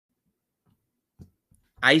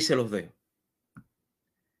Ahí se los dejo.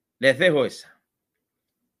 Les dejo esa.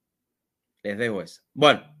 Les dejo esa.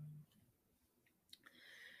 Bueno,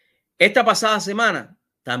 esta pasada semana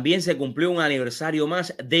también se cumplió un aniversario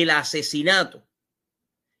más del asesinato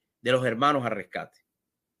de los hermanos al rescate.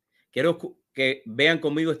 Quiero que vean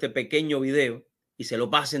conmigo este pequeño video y se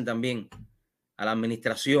lo pasen también a la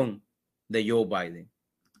administración de Joe Biden.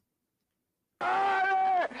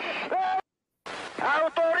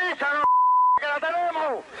 ¡Autorízanos, que la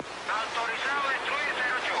tenemos! Autorizado a destruir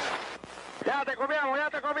 08. Ya te copiamos, ya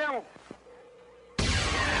te copiamos.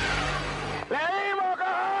 ¡Le dimos,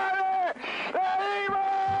 cojones! ¡Le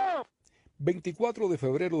dimos! 24 de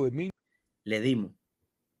febrero de Le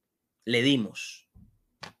dimos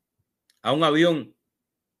a un avión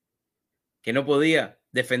que no podía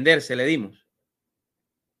defenderse, le dimos.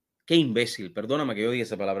 Qué imbécil, perdóname que yo diga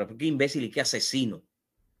esa palabra, pero qué imbécil y qué asesino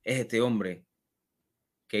es este hombre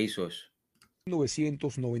que hizo eso.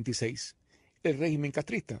 1996. El régimen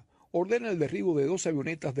castrista ordena el derribo de 2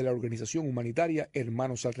 avionetas de la organización humanitaria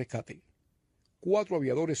Hermanos al Rescate. 4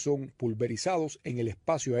 aviadores son pulverizados en el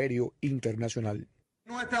espacio aéreo internacional.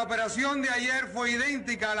 Nuestra operación de ayer fue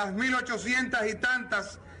idéntica a las 1800 y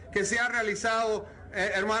tantas que se ha realizado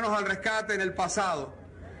Hermanos al Rescate en el pasado.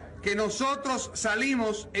 Que nosotros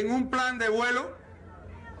salimos en un plan de vuelo,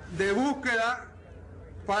 de búsqueda,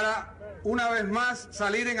 para una vez más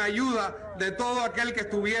salir en ayuda de todo aquel que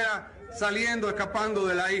estuviera saliendo, escapando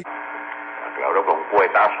de la isla. Claro que un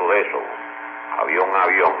cuetazo de eso, avión a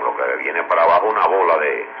avión, lo que viene para abajo una bola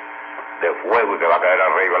de fuego y que va a caer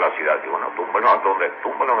arriba de la ciudad. Y bueno, túmbelo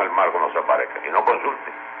en el mar cuando se aparezca y no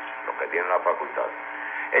consulte los que tienen la facultad.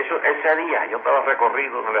 Ese día yo estaba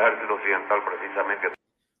recorrido en el ejército occidental precisamente.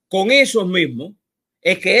 Con esos mismos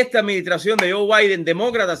es que esta administración de Joe Biden,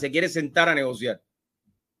 demócrata, se quiere sentar a negociar.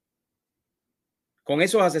 Con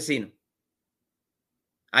esos asesinos.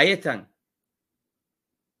 Ahí están.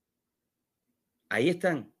 Ahí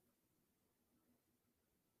están.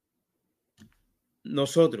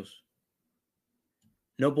 Nosotros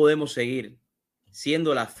no podemos seguir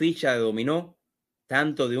siendo la ficha de dominó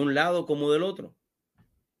tanto de un lado como del otro.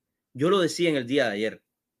 Yo lo decía en el día de ayer.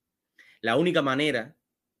 La única manera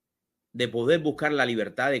de poder buscar la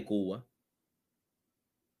libertad de Cuba,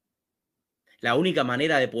 la única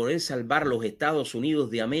manera de poder salvar los Estados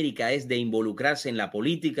Unidos de América es de involucrarse en la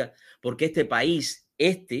política, porque este país,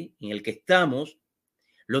 en el que estamos,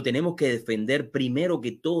 lo tenemos que defender primero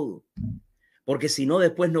que todo, porque si no,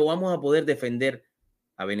 después no vamos a poder defender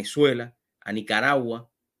a Venezuela, a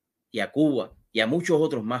Nicaragua y a Cuba y a muchos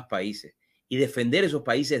otros más países, y defender esos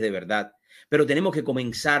países de verdad. Pero tenemos que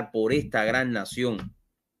comenzar por esta gran nación.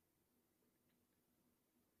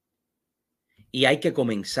 Y hay que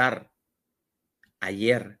comenzar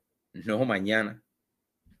ayer, no mañana.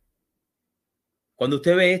 Cuando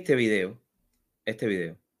usted ve este video,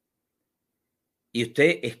 y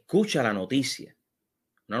usted escucha la noticia,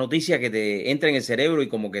 una noticia que te entra en el cerebro y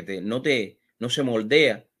como que no se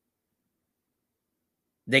moldea,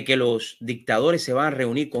 de que los dictadores se van a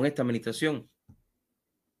reunir con esta administración,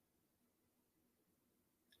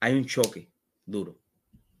 hay un choque duro.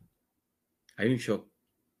 Hay un shock.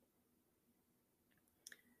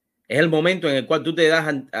 Es el momento en el cual tú te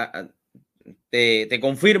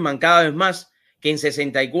confirman cada vez más que en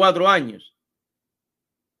 64 años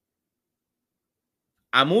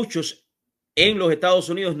a muchos en los Estados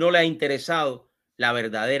Unidos no le ha interesado la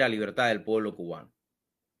verdadera libertad del pueblo cubano.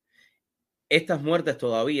 Estas muertes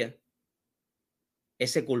todavía,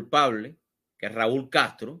 ese culpable, que es Raúl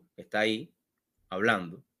Castro, que está ahí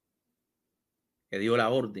hablando, que dio la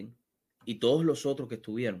orden, y todos los otros que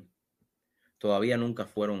estuvieron, todavía nunca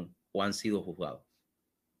fueron o han sido juzgados.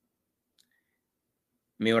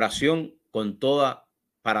 Mi oración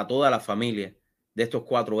para toda la familia de estos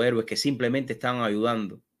 4 héroes que simplemente estaban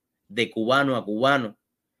ayudando de cubano a cubano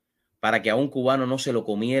para que a un cubano no se lo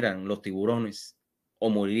comieran los tiburones o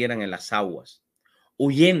murieran en las aguas,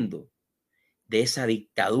 huyendo de esa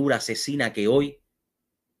dictadura asesina que hoy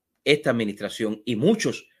esta administración y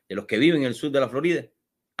muchos de los que viven en el sur de la Florida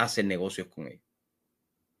hacen negocios con ellos.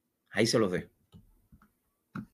 Ahí se los dejo.